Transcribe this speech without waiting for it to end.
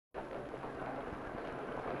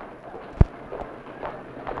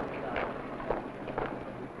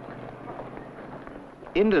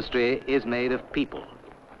Industry is made of people,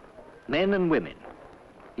 men and women,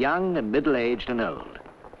 young and middle-aged and old,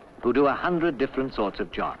 who do 100 different sorts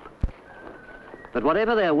of job. But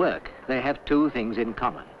whatever their work, they have two things in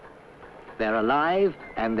common. They're alive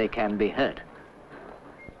and they can be hurt.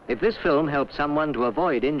 If this film helps someone to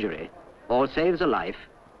avoid injury or saves a life,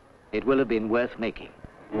 it will have been worth making.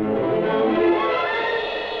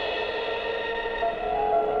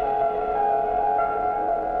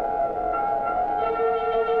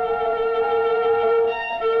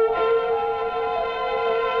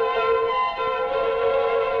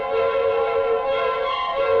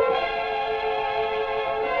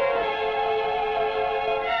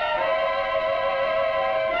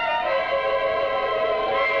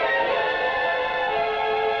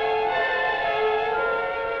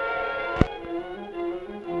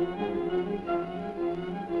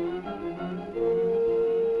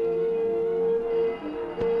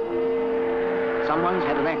 Someone's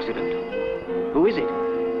had an accident. Who is it?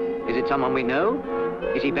 Is it someone we know?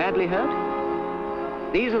 Is he badly hurt?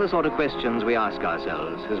 These are the sort of questions we ask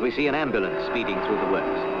ourselves as we see an ambulance speeding through the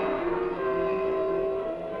works.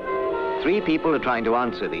 3 people are trying to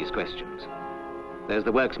answer these questions. There's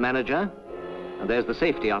the works manager, and there's the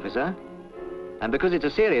safety officer, and because it's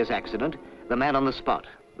a serious accident, the man on the spot,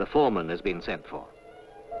 the foreman, has been sent for.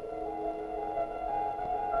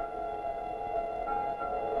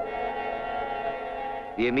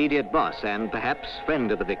 The immediate boss and perhaps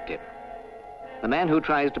friend of the victim, the man who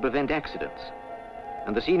tries to prevent accidents,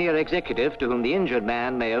 and the senior executive to whom the injured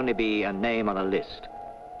man may only be a name on a list.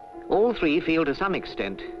 All 3 feel to some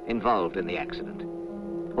extent involved in the accident.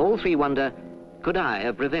 All 3 wonder, could I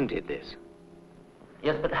have prevented this?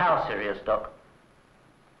 Yes, but how serious, Doc?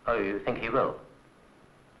 Oh, you think he will?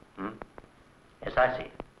 Yes, I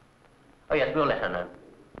see. Oh, yes, we'll let her know.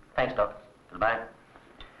 Thanks, Doc. Goodbye.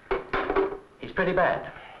 He's pretty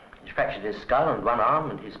bad. He's fractured his skull and one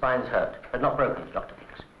arm, and his spine's hurt, but not broken, the doctor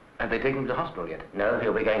thinks. Have they taken him to the hospital yet? No,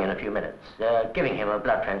 he'll be going in a few minutes. They're giving him a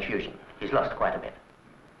blood transfusion. He's lost quite a bit.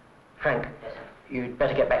 Frank, yes, sir. You'd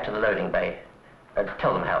better get back to the loading bay.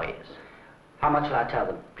 Tell them how he is. How much shall I tell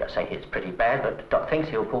them? Just say it's pretty bad, but Doc thinks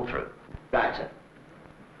he'll pull through. Right, sir.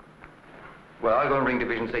 Well, I'll go and ring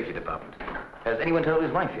Division Safety Department. Has anyone told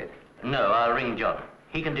his wife yet? No, I'll ring John.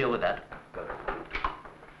 He can deal with that. Good.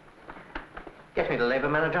 Get me the labor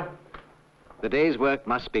manager. The day's work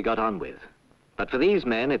must be got on with. But for these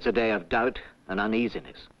men, it's a day of doubt and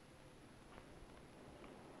uneasiness.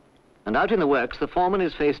 And out in the works, the foreman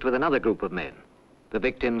is faced with another group of men, the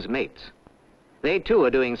victim's mates. They too are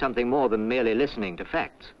doing something more than merely listening to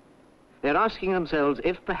facts. They're asking themselves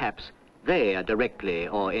if perhaps they are directly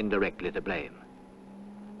or indirectly to blame.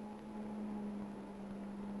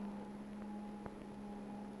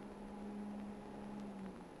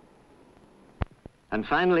 And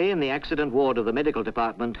finally, in the accident ward of the medical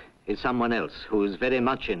department is someone else who's very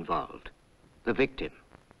much involved, the victim.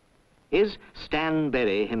 Is Stan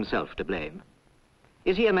Berry himself to blame?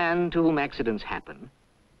 Is he a man to whom accidents happen?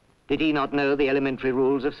 Did he not know the elementary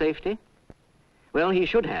rules of safety? Well, he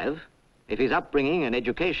should have, if his upbringing and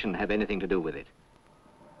education have anything to do with it.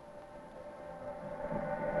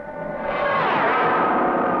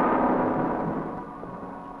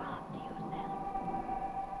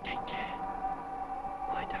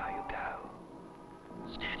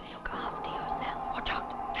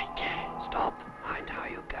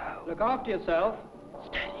 Look after yourself.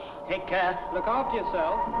 Steady. Take care. Look after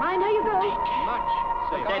yourself. Mind how you go. Much.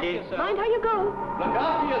 Steady. Mind how you go. Look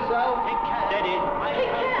after yourself. Take care. Steady.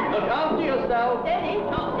 Take care. Look after yourself. Steady.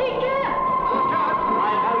 Take care. Look out.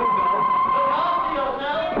 Mind how you go. Look after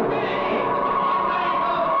yourself.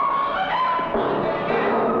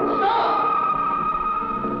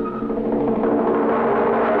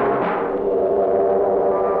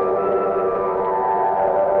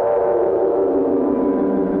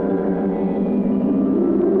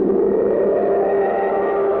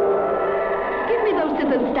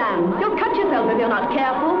 You'll cut yourself if you're not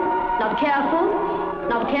careful. Not careful.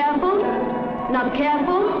 Not careful. Not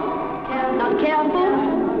careful. Not careful.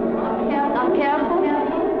 Not careful.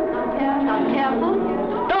 Not careful.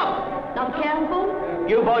 Stop! Not careful.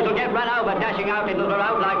 You boys will get run over dashing out into the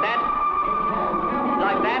road like that.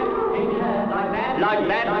 Like that. Like that. Like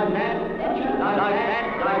that. Like that. Like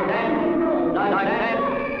that. Like that. Like that.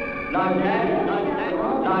 Like that.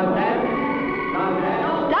 Like that. Like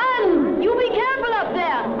that. Dan, you be careful up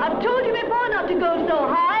there. I've told you before not to go so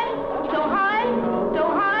high. So high. So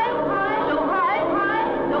high. So high.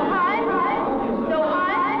 So high. So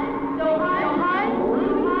high. So high.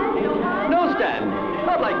 So high. No, Stan.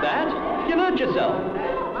 Not like that. You'll hurt yourself.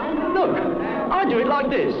 Look, I do it like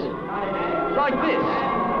this. Like this.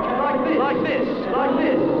 Like this. Like this. Like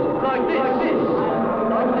this. Like this. Like this.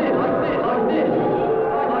 Like this. Like this. Like this.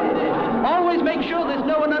 Like this. Always make sure there's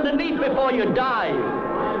no one underneath before you dive.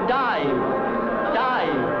 Dive.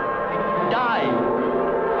 Dive. Dive.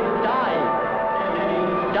 Dive.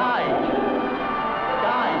 Dive.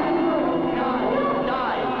 Dive.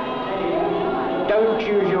 Dive. Don't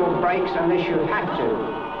use your brakes unless you have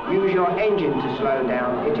to. Use your engine to slow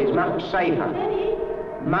down. It is much safer.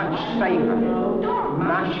 Much safer.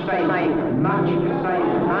 Much safer. Much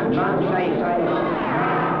safer. Much safer.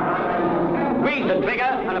 Squeeze the trigger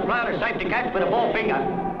and apply the safety catch with a forefinger.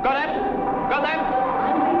 Got that? Got that?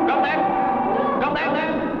 Got that? Got that?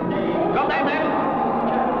 Got that?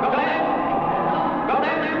 Got that? Got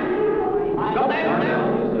that? Got that?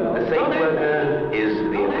 A safe worker is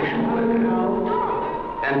the efficient worker.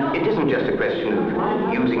 And it isn't just a question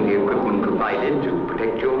of using the equipment provided to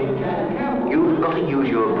protect you. You've got to use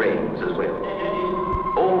your brains as well.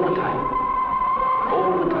 All the time.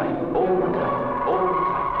 All the time. All the time. All the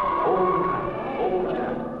time. All the time. All the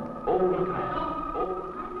time. All the time.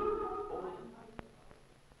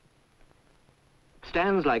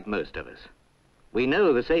 Stan's like most of us. We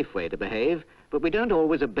know the safe way to behave, but we don't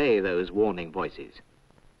always obey those warning voices.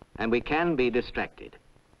 And we can be distracted.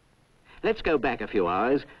 Let's go back a few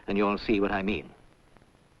hours and you'll see what I mean.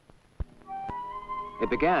 It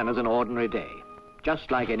began as an ordinary day,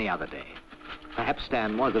 just like any other day. Perhaps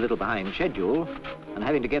Stan was a little behind schedule, and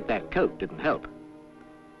having to get that coat didn't help.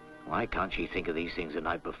 Why can't she think of these things the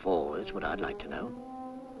night before? That's what I'd like to know.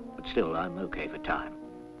 But still, I'm okay for time.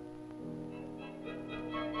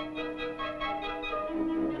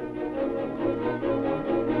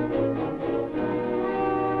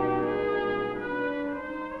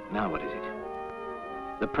 Now what is it?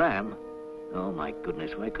 The pram? Oh, my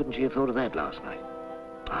goodness, why couldn't she have thought of that last night?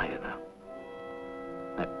 I don't know.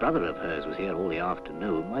 That brother of hers was here all the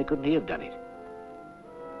afternoon. Why couldn't he have done it?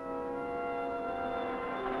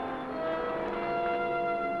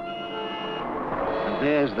 And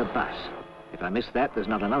there's the bus. If I miss that, there's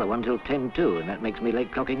not another one till 10:02, and that makes me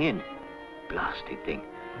late clocking in. Blasted thing.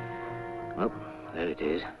 Well, there it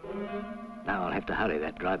is. Now I'll have to hurry.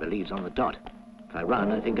 That driver leaves on the dot. If I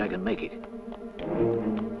run, I think I can make it.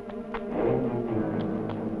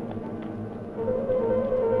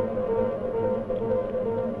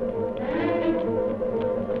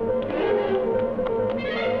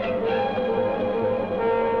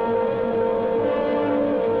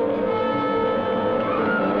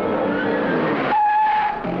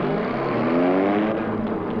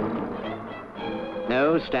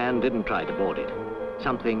 No, Stan didn't try to board it.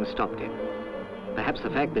 Something stopped him. Perhaps the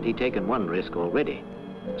fact that he'd taken one risk already.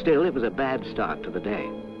 Still, it was a bad start to the day.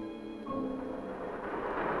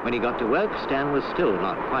 When he got to work, Stan was still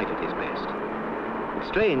not quite at his best. It's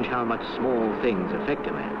strange how much small things affect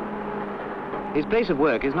a man. His place of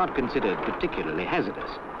work is not considered particularly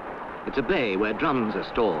hazardous. It's a bay where drums are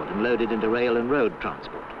stored and loaded into rail and road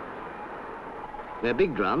transport. They're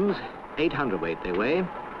big drums, 800 weight they weigh,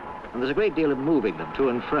 and there's a great deal of moving them to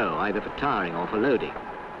and fro, either for tarring or for loading.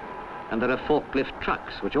 And there are forklift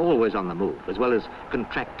trucks, which are always on the move, as well as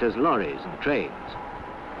contractors' lorries and trains.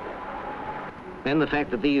 Then the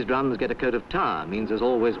fact that these drums get a coat of tar means there's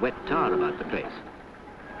always wet tar about the place.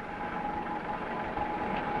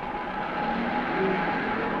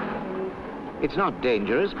 It's not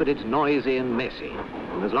dangerous, but it's noisy and messy,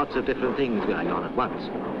 and there's lots of different things going on at once.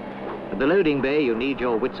 At the loading bay, you need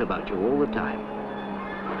your wits about you all the time.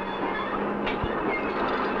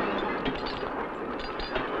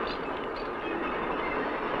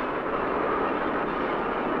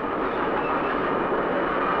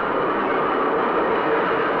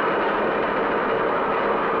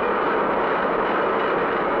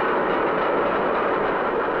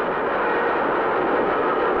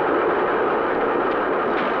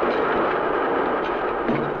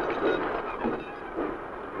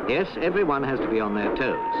 Yes, everyone has to be on their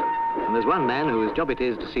toes. And there's one man whose job it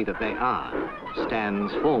is to see that they are.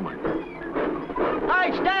 Stan's foreman.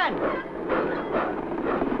 Hi, Stan!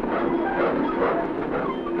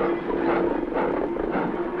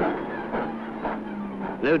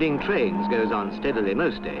 Loading trains goes on steadily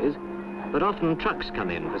most days, but often trucks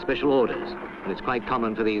come in for special orders, and it's quite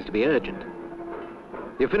common for these to be urgent.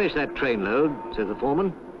 You finish that train load, says the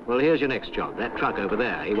foreman. Well, here's your next job, that truck over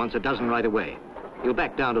there. He wants a dozen right away. You'll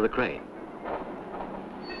back down to the crane.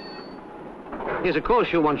 Yes, of course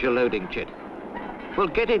you want your loading chit. Well,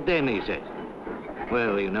 get it then, he said.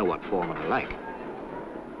 Well, you know what foremen are like.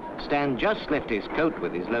 Stan just left his coat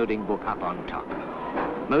with his loading book up on top.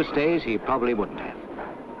 Most days he probably wouldn't have.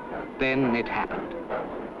 Then it happened.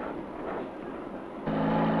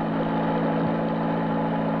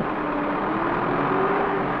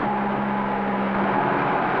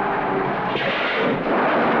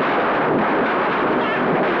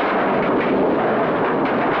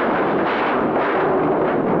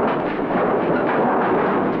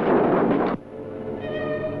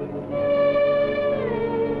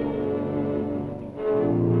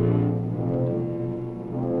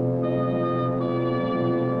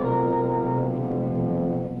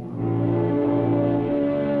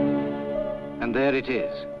 And there it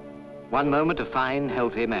is. One moment a fine,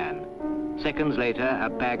 healthy man. Seconds later, a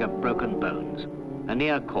bag of broken bones. A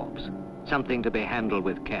near corpse. Something to be handled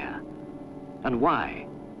with care. And why?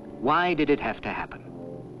 Why did it have to happen?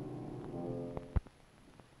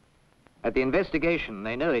 At the investigation,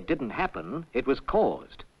 they know it didn't happen, it was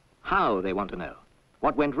caused. How, they want to know.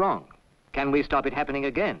 What went wrong? Can we stop it happening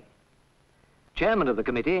again? Chairman of the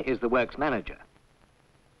committee is the works manager.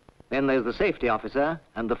 Then there's the safety officer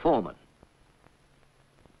and the foreman.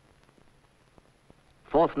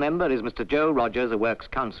 Fourth member is Mr. Joe Rogers, a works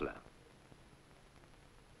councillor.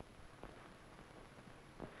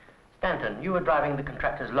 Stanton, you were driving the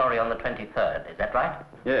contractor's lorry on the 23rd, is that right?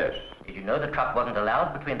 Yes. Did you know the truck wasn't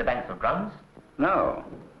allowed between the banks of drums? No.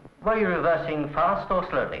 Were you reversing fast or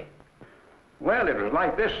slowly? Well, it was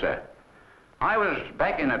like this, sir. I was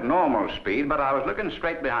backing at normal speed, but I was looking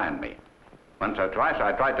straight behind me. Once or twice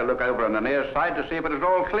I tried to look over on the near side to see if it was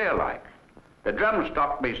all clear like. The drum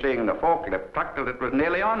stopped me seeing the forklift truck till it was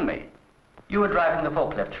nearly on me. You were driving the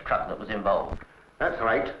forklift truck that was involved. That's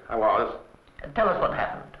right, I was. Tell us what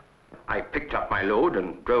happened. I picked up my load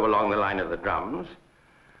and drove along the line of the drums.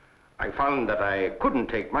 I found that I couldn't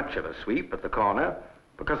take much of a sweep at the corner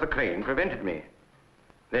because the crane prevented me.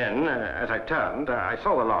 Then, as I turned, I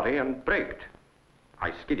saw the lorry and braked.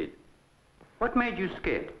 I skidded. What made you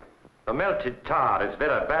skid? The melted tar is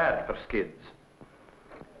very bad for skids.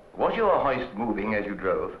 Was your hoist moving as you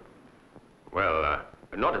drove? Well,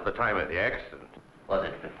 not at the time of the accident. Was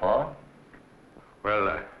it before? Well,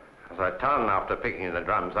 as I turn after picking the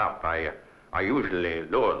drums up, I usually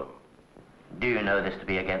lower them. Do you know this to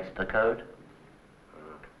be against the code?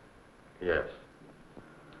 Yes.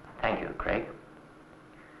 Thank you, Craig.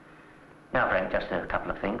 Now, Frank, just a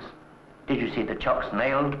couple of things. Did you see the chocks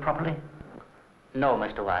nailed properly? No,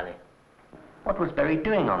 Mr. Wiley. What was Berry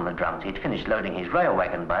doing on the drums? He'd finished loading his rail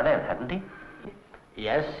wagon by then, hadn't he?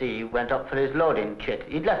 Yes, he went up for his loading kit.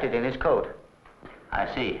 He'd left it in his coat.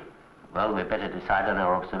 I see. Well, we'd better decide on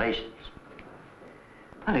our observations.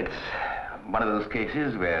 Well, it's one of those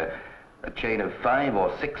cases where a chain of 5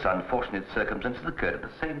 or 6 unfortunate circumstances occurred at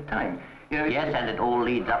the same time. You know, Yes, and it all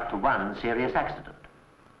leads up to one serious accident.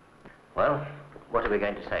 Well, what are we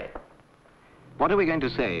going to say? What are we going to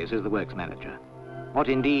say, says the works manager. What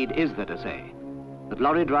indeed is there to say? That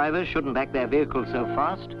lorry drivers shouldn't back their vehicles so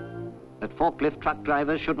fast? That forklift truck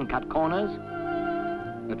drivers shouldn't cut corners?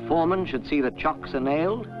 That foremen should see that chocks are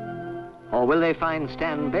nailed? Or will they find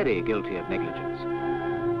Stan Berry guilty of negligence?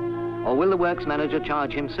 Or will the works manager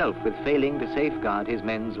charge himself with failing to safeguard his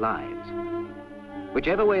men's lives?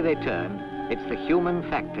 Whichever way they turn, it's the human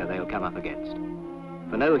factor they'll come up against.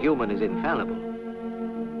 For no human is infallible.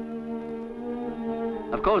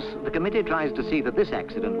 Of course, the committee tries to see that this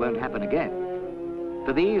accident won't happen again.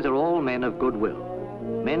 For these are all men of goodwill,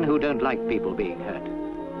 men who don't like people being hurt.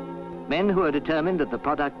 Men who are determined that the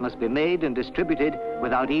product must be made and distributed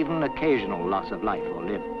without even occasional loss of life or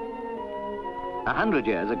limb. 100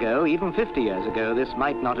 years ago, even 50 years ago, this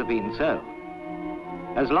might not have been so.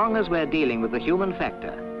 As long as we're dealing with the human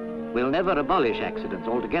factor, we'll never abolish accidents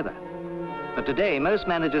altogether. But today, most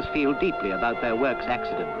managers feel deeply about their work's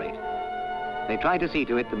accident rate. They try to see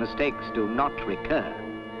to it the mistakes do not recur.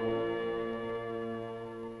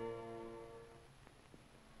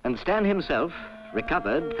 And Stan himself,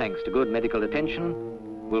 recovered thanks to good medical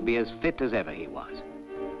attention, will be as fit as ever he was.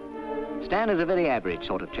 Stan is a very average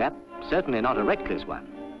sort of chap, certainly not a reckless one.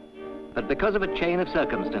 But because of a chain of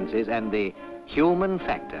circumstances and the human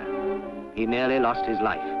factor, he nearly lost his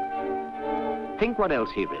life. Think what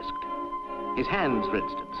else he risked. His hands, for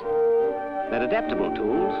instance. They're adaptable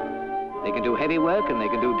tools. They can do heavy work and they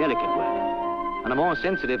can do delicate work, and are more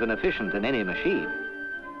sensitive and efficient than any machine.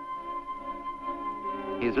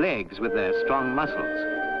 His legs with their strong muscles,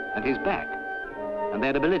 and his back, and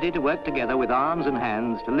their ability to work together with arms and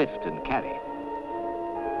hands to lift and carry.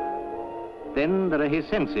 Then there are his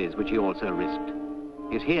senses, which he also risked,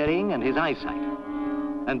 his hearing and his eyesight,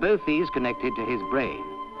 and both these connected to his brain,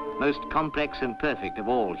 most complex and perfect of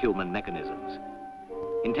all human mechanisms.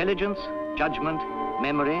 Intelligence, judgment,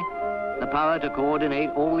 memory, the power to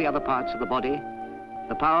coordinate all the other parts of the body,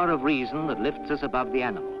 the power of reason that lifts us above the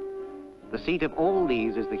animal. The seat of all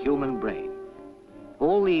these is the human brain.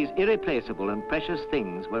 All these irreplaceable and precious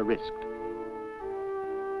things were risked.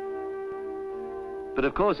 But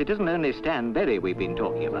of course, it isn't only Stan Berry we've been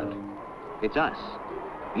talking about. It's us,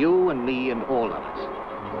 you and me and all of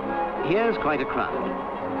us. Here's quite a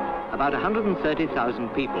crowd. About 130,000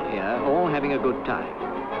 people here, all having a good time.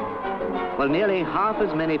 Well, nearly half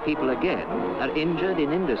as many people again are injured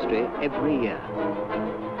in industry every year.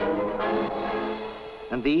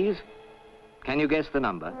 And these, can you guess the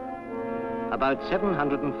number? about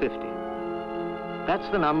 750.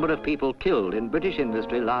 That's the number of people killed in British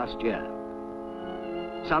industry last year.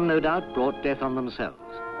 Some, no doubt, brought death on themselves.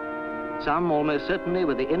 Some almost certainly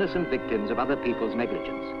were the innocent victims of other people's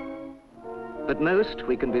negligence. But most,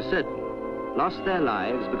 we can be certain, lost their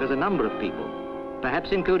lives because a number of people,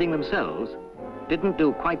 perhaps including themselves, didn't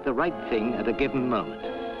do quite the right thing at a given moment.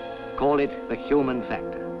 Call it the human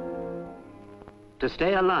factor. To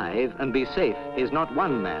stay alive and be safe is not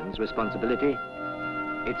one man's responsibility,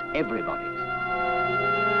 it's everybody's.